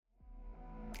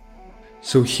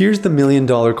So here's the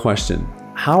 $1,000,000 question.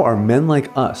 How are men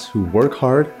like us who work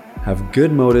hard, have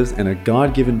good motives, and a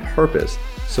God-given purpose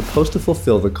supposed to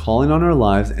fulfill the calling on our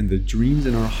lives and the dreams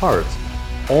in our hearts,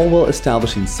 all while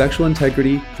establishing sexual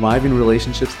integrity, thriving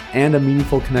relationships, and a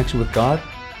meaningful connection with God?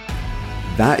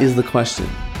 That is the question,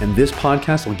 and this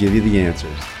podcast will give you the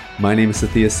answers. My name is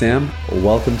Sathya Sam.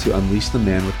 Welcome to Unleash the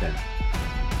Man Within.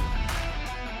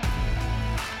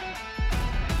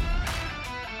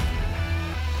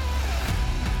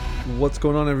 What's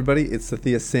going on, everybody? It's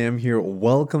Sathya Sam here.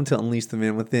 Welcome to Unleash the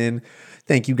Man Within.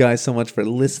 Thank you guys so much for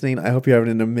listening. I hope you're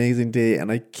having an amazing day,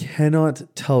 and I cannot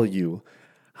tell you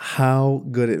how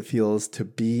good it feels to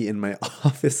be in my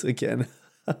office again.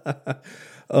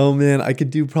 Oh man, I could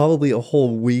do probably a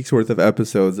whole week's worth of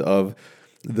episodes of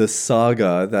the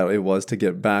saga that it was to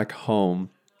get back home.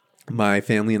 My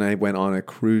family and I went on a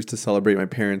cruise to celebrate my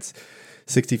parents'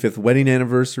 40th wedding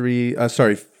anniversary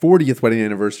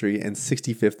and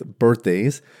 65th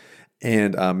birthdays.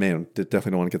 And man,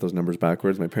 definitely don't want to get those numbers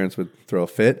backwards. My parents would throw a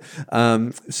fit.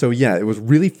 So yeah, it was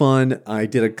really fun. I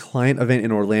did a client event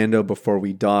in Orlando before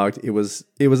we docked. It was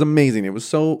amazing. It was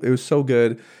so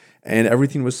good. And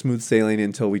everything was smooth sailing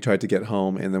until we tried to get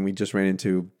home. And then we just ran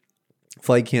into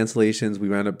flight cancellations. We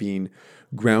wound up being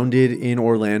grounded in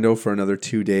Orlando for another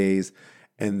 2 days.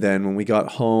 And then when we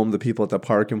got home, the people at the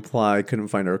park and fly couldn't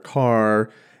find our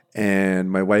car. And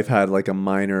my wife had like a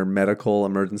minor medical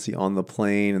emergency on the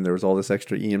plane. And there was all this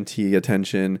extra EMT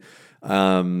attention.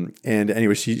 And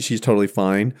anyway, she's totally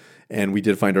fine. And we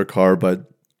did find our car, but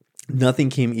nothing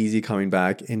came easy coming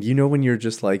back. And you know, when you're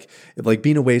just like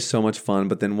being away is so much fun,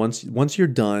 but then once you're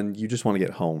done, you just want to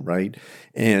get home, right?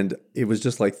 And it was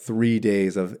just like 3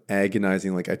 days of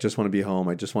agonizing, like, I just want to be home.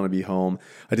 I just want to be home.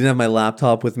 I didn't have my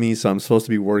laptop with me, so I'm supposed to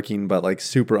be working, but like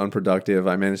super unproductive.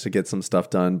 I managed to get some stuff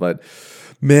done, but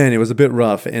man, it was a bit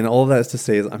rough. And all of that is to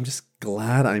say is I'm just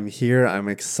glad I'm here. I'm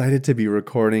excited to be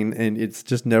recording, and it's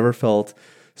just never felt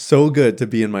so good to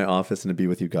be in my office and to be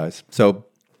with you guys. So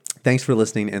thanks for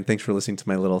listening, and thanks for listening to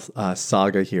my little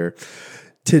saga here.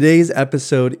 Today's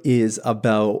episode is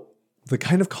about the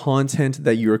kind of content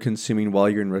that you are consuming while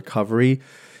you're in recovery.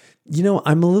 You know,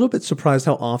 I'm a little bit surprised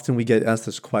how often we get asked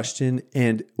this question,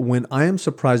 and when I am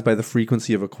surprised by the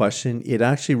frequency of a question, it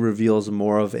actually reveals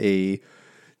more of a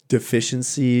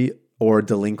deficiency or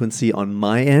delinquency on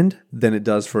my end than it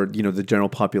does for, the general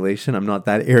population. I'm not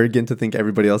that arrogant to think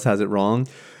everybody else has it wrong.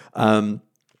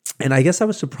 And I guess I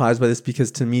was surprised by this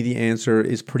because to me, the answer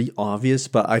is pretty obvious,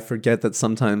 but I forget that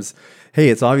sometimes, hey,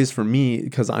 it's obvious for me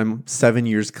because I'm 7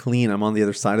 years clean. I'm on the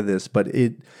other side of this, but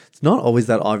it's not always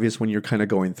that obvious when you're kind of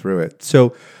going through it.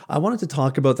 So I wanted to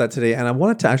talk about that today, and I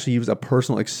wanted to actually use a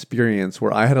personal experience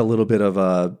where I had a little bit of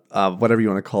a whatever you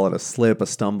want to call it, a slip, a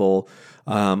stumble.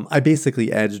 I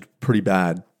basically edged pretty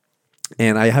bad.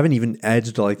 And I haven't even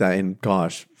edged like that in,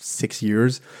 6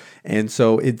 years. And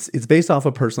so it's based off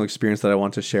a personal experience that I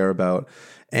want to share about.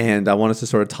 And I want us to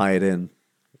sort of tie it in.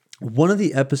 One of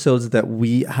the episodes that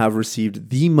we have received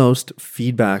the most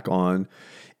feedback on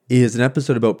is an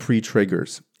episode about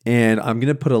pre-triggers. And I'm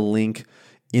going to put a link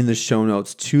in the show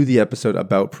notes to the episode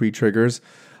about pre-triggers.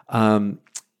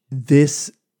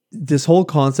 This whole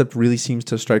concept really seems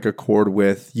to strike a chord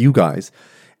with you guys.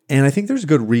 And I think there's a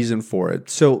good reason for it.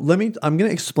 So I'm going to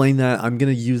explain that. I'm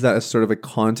going to use that as sort of a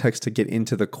context to get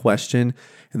into the question.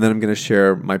 And then I'm going to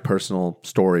share my personal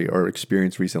story or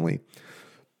experience recently.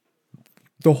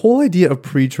 The whole idea of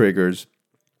pre-triggers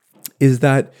is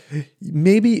that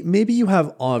maybe you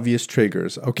have obvious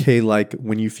triggers, okay? Like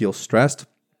when you feel stressed,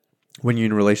 when you're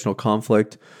in relational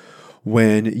conflict,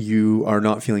 when you are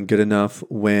not feeling good enough,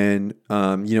 when,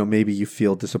 maybe you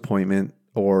feel disappointment,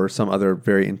 or some other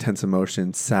very intense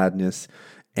emotion, sadness,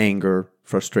 anger,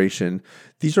 frustration.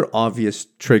 These are obvious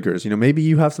triggers. Maybe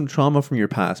you have some trauma from your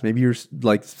past. Maybe you're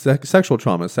like sexual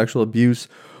trauma, sexual abuse,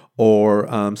 or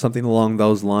something along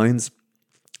those lines.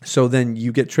 So then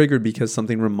you get triggered because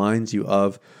something reminds you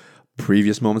of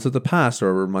previous moments of the past,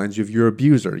 or reminds you of your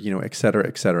abuser, et cetera,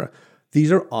 et cetera.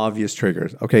 These are obvious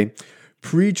triggers, okay?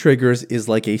 Pre-triggers is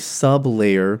like a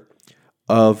sub-layer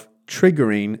of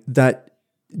triggering that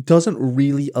doesn't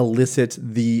really elicit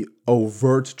the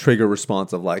overt trigger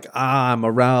response of like, I'm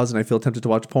aroused and I feel tempted to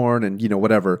watch porn and,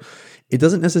 whatever. It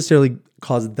doesn't necessarily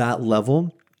cause that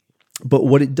level, but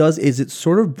what it does is it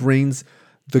sort of brings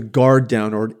the guard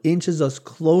down, or it inches us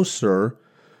closer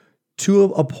to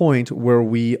a point where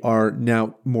we are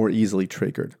now more easily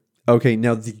triggered. Okay,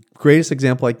 now the greatest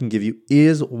example I can give you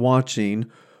is watching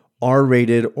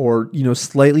R-rated or,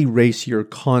 slightly racier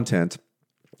content,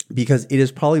 because it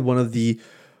is probably one of the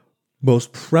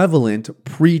most prevalent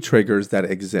pre-triggers that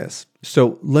exist.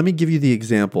 So let me give you the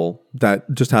example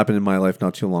that just happened in my life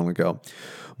not too long ago.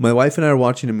 My wife and I are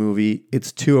watching a movie.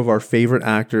 It's two of our favorite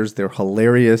actors. They're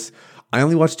hilarious. I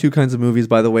only watch two kinds of movies,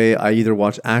 by the way. I either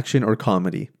watch action or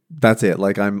comedy. That's it.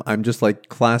 Like I'm just like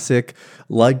classic,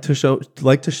 like to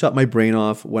shut my brain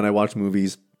off when I watch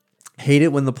movies. Hate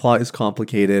it when the plot is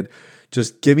complicated.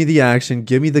 Just give me the action,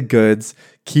 give me the goods,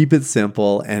 keep it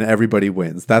simple, and everybody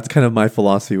wins. That's kind of my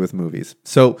philosophy with movies.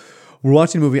 So we're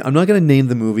watching a movie. I'm not going to name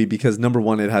the movie because number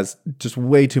one, it has just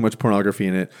way too much pornography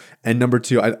in it, and number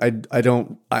two,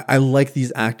 I like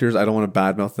these actors. I don't want to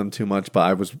badmouth them too much, but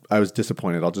I was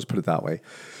disappointed. I'll just put it that way.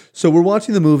 So we're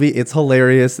watching the movie. It's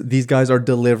hilarious. These guys are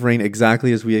delivering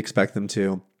exactly as we expect them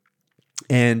to,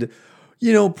 and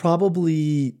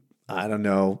probably I don't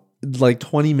know, like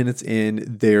 20 minutes in,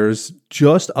 there's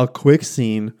just a quick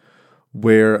scene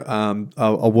where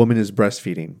a woman is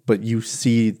breastfeeding, but you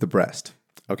see the breast.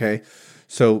 Okay.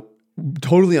 So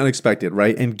totally unexpected,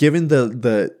 right? And given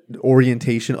the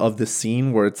orientation of the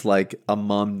scene where it's like a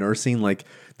mom nursing, like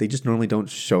they just normally don't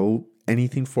show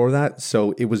anything for that.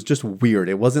 So it was just weird.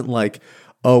 It wasn't like,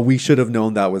 oh, we should have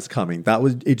known that was coming.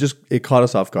 It caught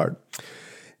us off guard.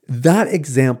 That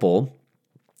example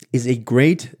is a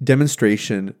great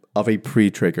demonstration of a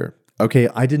pre-trigger. Okay,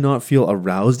 I did not feel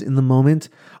aroused in the moment.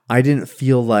 I didn't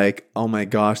feel like, oh my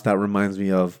gosh, that reminds me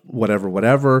of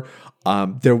whatever.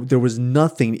 There was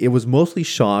nothing. It was mostly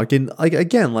shock. And like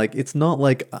again, like it's not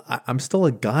like I'm still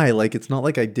a guy. Like it's not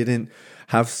like I didn't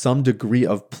have some degree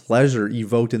of pleasure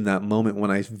evoked in that moment when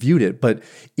I viewed it. But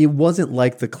it wasn't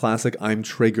like the classic I'm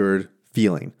triggered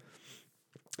feeling.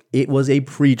 It was a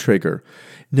pre-trigger.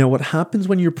 Now, what happens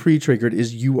when you're pre-triggered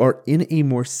is you are in a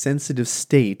more sensitive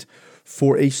state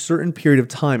for a certain period of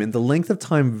time. And the length of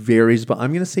time varies, but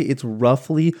I'm going to say it's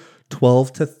roughly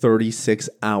 12 to 36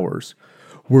 hours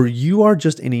where you are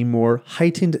just in a more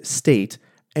heightened state.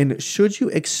 And should you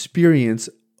experience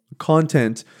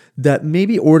content that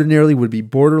maybe ordinarily would be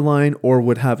borderline or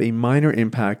would have a minor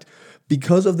impact,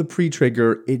 because of the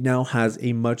pre-trigger, it now has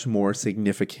a much more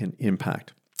significant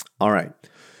impact. All right.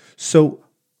 So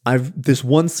this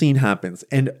one scene happens,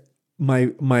 and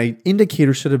my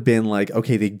indicator should have been like,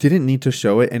 okay, they didn't need to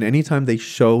show it. And anytime they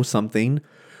show something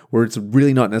where it's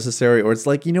really not necessary, or it's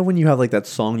like, when you have like that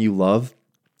song you love,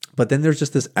 but then there's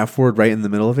just this F word right in the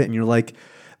middle of it, and you're like,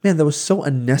 man, that was so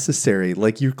unnecessary.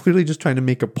 Like you're clearly just trying to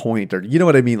make a point, or you know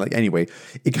what I mean? Like anyway,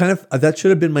 it kind of, that should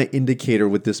have been my indicator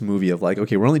with this movie of like,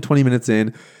 okay, we're only 20 minutes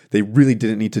in. They really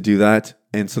didn't need to do that.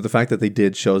 And so the fact that they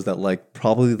did shows that like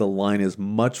probably the line is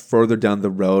much further down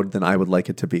the road than I would like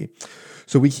it to be.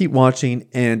 So we keep watching,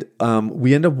 and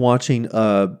we end up watching,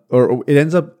 or it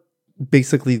ends up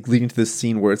basically leading to this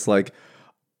scene where it's like,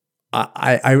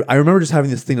 I remember just having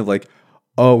this thing of like,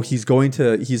 oh, he's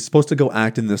supposed to go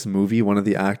act in this movie. One of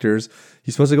the actors,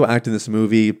 he's supposed to go act in this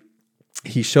movie.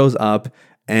 He shows up,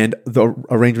 and the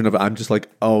arrangement of it, I'm just like,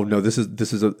 oh no, it's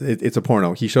a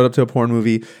porno. He showed up to a porn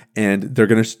movie, and they're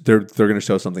gonna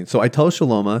show something. So I tell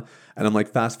Shaloma, and I'm like,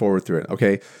 fast forward through it.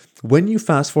 Okay, when you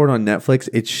fast forward on Netflix,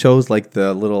 it shows like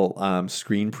the little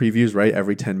screen previews, right,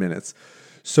 every 10 minutes.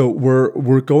 So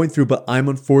we're going through, but I'm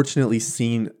unfortunately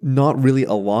seeing not really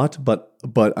a lot, but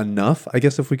enough, I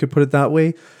guess, if we could put it that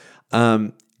way.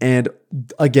 And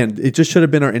again, it just should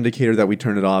have been our indicator that we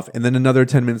turned it off. And then another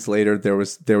 10 minutes later, there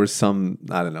was some,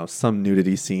 I don't know, some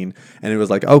nudity scene, and it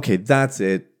was like, okay, that's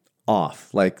it,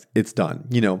 off, like it's done,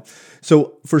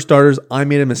 So for starters, I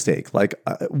made a mistake. Like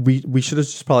we should have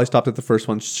just probably stopped at the first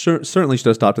one. Certainly should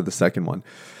have stopped at the second one.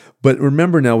 But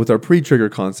remember now, with our pre-trigger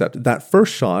concept, that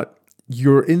first shot,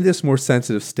 you're in this more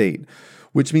sensitive state,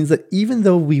 which means that even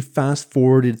though we fast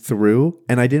forwarded through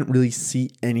and I didn't really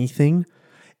see anything,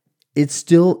 it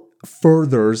still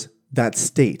furthers that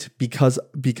state because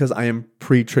I am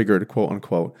pre-triggered, quote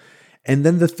unquote. And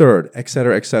then the third, et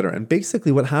cetera, et cetera. And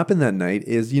basically what happened that night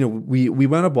is, we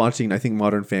wound up watching, I think,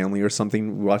 Modern Family or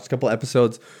something. We watched a couple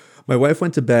episodes. My wife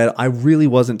went to bed. I really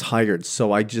wasn't tired.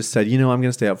 So I just said, I'm going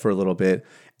to stay up for a little bit.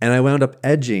 And I wound up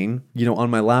edging, on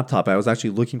my laptop. I was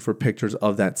actually looking for pictures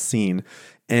of that scene.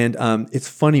 And it's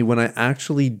funny, when I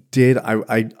actually did,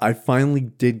 I finally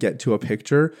did get to a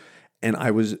picture, and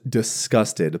I was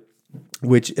disgusted,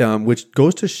 which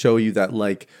goes to show you that,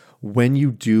 like, when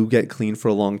you do get clean for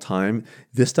a long time,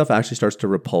 this stuff actually starts to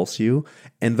repulse you.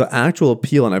 And the actual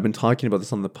appeal, and I've been talking about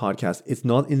this on the podcast, it's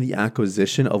not in the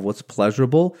acquisition of what's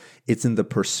pleasurable, it's in the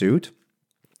pursuit.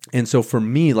 And so for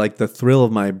me, like, the thrill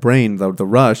of my brain, the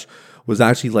rush, was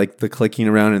actually like the clicking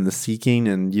around and the seeking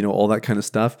and, all that kind of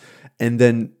stuff. And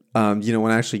then,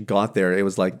 when I actually got there, it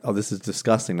was like, oh, this is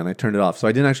disgusting. And I turned it off. So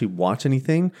I didn't actually watch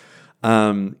anything.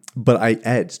 But I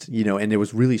edged, and it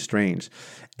was really strange.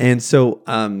 And so,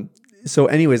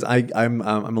 anyways, I'm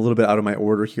a little bit out of my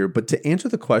order here, but to answer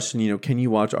the question, can you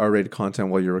watch R-rated content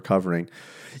while you're recovering?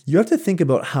 You have to think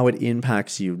about how it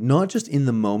impacts you, not just in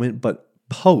the moment, but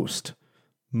post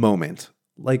moment.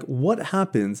 Like, what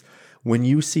happens when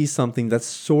you see something that's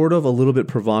sort of a little bit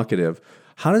provocative?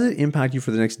 How does it impact you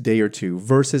for the next day or two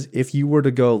versus if you were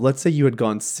to go, let's say you had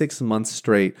gone 6 months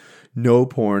straight, no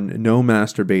porn, no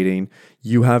masturbating,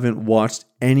 you haven't watched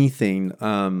anything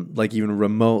like even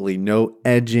remotely, no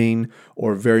edging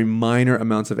or very minor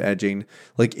amounts of edging.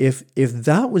 Like if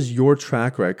that was your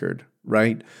track record,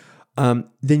 right?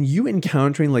 Then you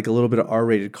encountering like a little bit of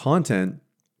R-rated content,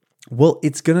 well,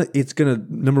 it's gonna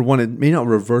number one, it may not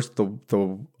reverse the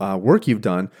work you've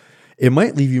done. It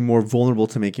might leave you more vulnerable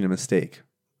to making a mistake,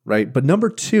 right? But number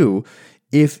two,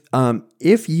 if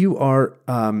you are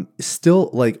still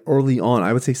like early on,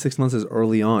 I would say 6 months is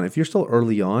early on. If you're still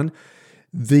early on,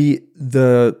 the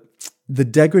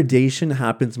degradation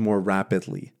happens more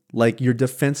rapidly. Like your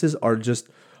defenses are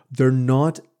they're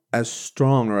not as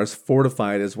strong or as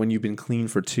fortified as when you've been clean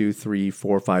for 2, 3,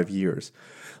 4, 5 years.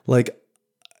 Like,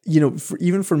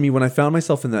 even for me, when I found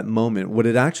myself in that moment, what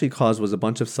it actually caused was a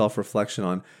bunch of self-reflection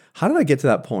on how did I get to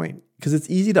that point? Because it's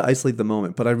easy to isolate the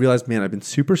moment, but I realized, man, I've been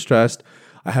super stressed.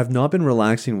 I have not been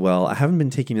relaxing well. I haven't been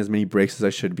taking as many breaks as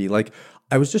I should be. Like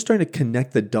I was just trying to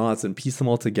connect the dots and piece them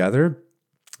all together.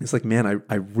 It's like, man,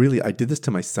 I did this to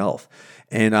myself.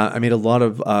 And I made a lot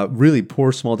of really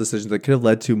poor small decisions that could have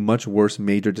led to much worse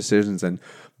major decisions. And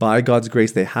by God's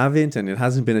grace, they haven't. And it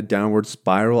hasn't been a downward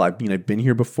spiral. I've been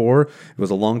here before. It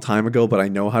was a long time ago, but I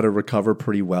know how to recover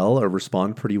pretty well or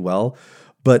respond pretty well.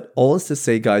 But all is to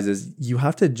say, guys, is you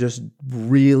have to just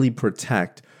really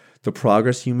protect the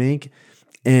progress you make.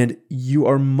 And you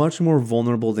are much more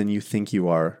vulnerable than you think you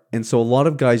are. And so a lot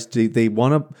of guys, they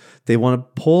want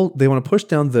to push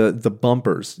down the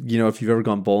bumpers. If you've ever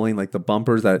gone bowling, like the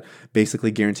bumpers that basically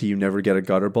guarantee you never get a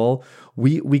gutter ball.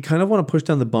 We kind of want to push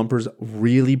down the bumpers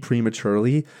really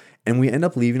prematurely, and we end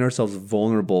up leaving ourselves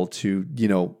vulnerable to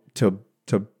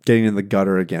getting in the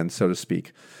gutter again, so to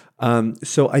speak.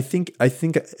 So I think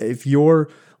if you're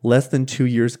less than 2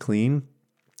 years clean,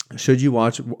 should you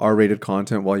watch R-rated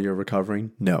content while you're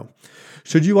recovering? No.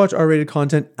 Should you watch R-rated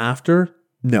content after?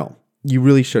 No, you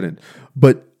really shouldn't.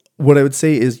 But what I would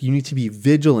say is you need to be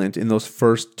vigilant in those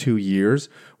first 2 years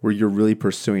where you're really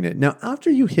pursuing it. Now, after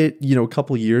you hit, a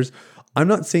couple years, I'm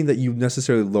not saying that you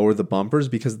necessarily lower the bumpers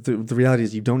because the reality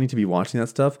is you don't need to be watching that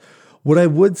stuff. What I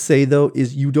would say though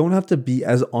is you don't have to be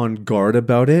as on guard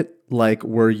about it, like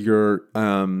where you're,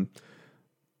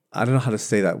 I don't know how to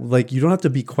say that. Like you don't have to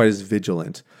be quite as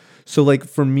vigilant. So like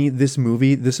for me, this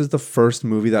is the first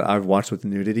movie that I've watched with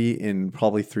nudity in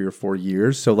probably 3 or 4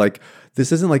 years. So like,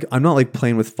 this isn't like, I'm not like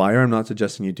playing with fire. I'm not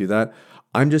suggesting you do that.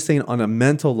 I'm just saying on a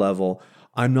mental level,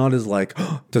 I'm not as like,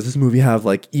 oh, does this movie have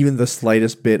like even the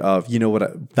slightest bit of,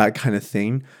 that kind of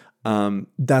thing.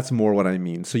 That's more what I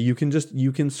mean. So you can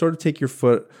sort of take your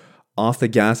foot off the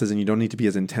gases and you don't need to be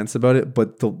as intense about it,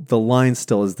 but the line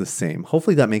still is the same.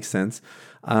 Hopefully that makes sense.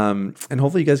 And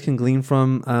hopefully you guys can glean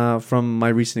from my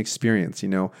recent experience.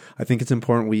 I think it's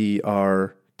important we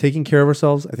are taking care of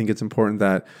ourselves. I think it's important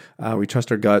that we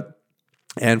trust our gut.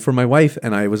 And for my wife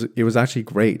and I, it was actually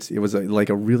great. It was like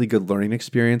a really good learning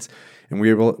experience. And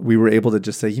we were able to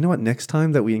just say, you know what, next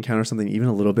time that we encounter something even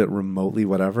a little bit remotely,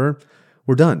 whatever,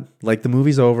 we're done. Like the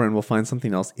movie's over and we'll find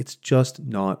something else. It's just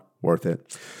not worth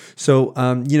it. So,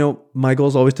 my goal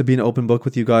is always to be an open book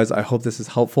with you guys. I hope this is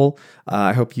helpful.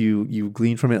 I hope you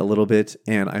glean from it a little bit,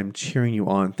 and I'm cheering you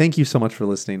on. Thank you so much for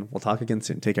listening. We'll talk again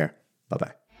soon. Take care.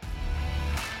 Bye-bye.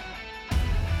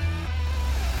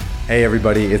 Hey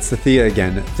everybody, it's Sathia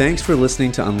again. Thanks for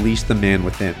listening to Unleash the Man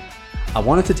Within. I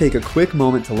wanted to take a quick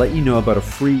moment to let you know about a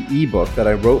free ebook that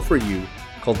I wrote for you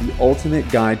called The Ultimate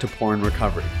Guide to Porn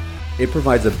Recovery. It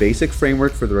provides a basic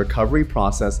framework for the recovery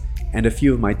process and a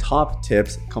few of my top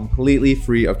tips completely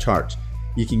free of charge.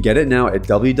 You can get it now at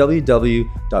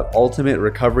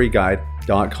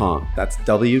www.ultimaterecoveryguide.com. That's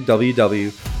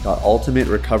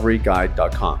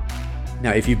www.ultimaterecoveryguide.com.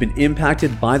 Now, if you've been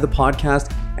impacted by the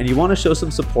podcast and you want to show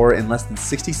some support in less than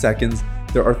 60 seconds,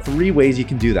 there are 3 ways you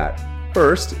can do that.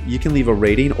 First, you can leave a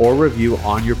rating or review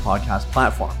on your podcast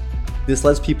platform. This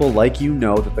lets people like you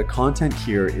know that the content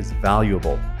here is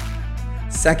valuable.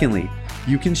 Secondly,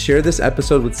 you can share this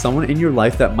episode with someone in your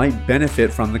life that might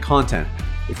benefit from the content.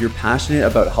 If you're passionate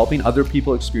about helping other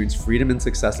people experience freedom and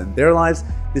success in their lives,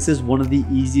 this is one of the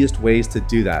easiest ways to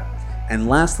do that. And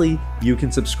lastly, you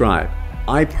can subscribe.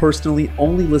 I personally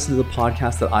only listen to the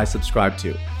podcast that I subscribe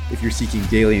to. If you're seeking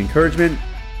daily encouragement,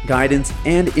 guidance,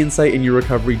 and insight in your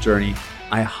recovery journey,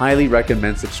 I highly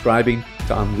recommend subscribing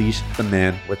to Unleash the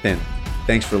Man Within.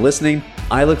 Thanks for listening.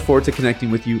 I look forward to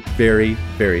connecting with you very,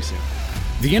 very soon.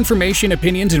 The information,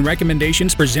 opinions, and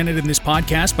recommendations presented in this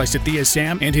podcast by Sathya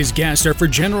Sam and his guests are for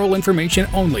general information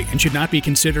only and should not be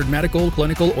considered medical,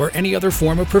 clinical, or any other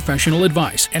form of professional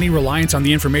advice. Any reliance on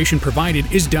the information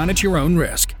provided is done at your own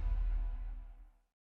risk.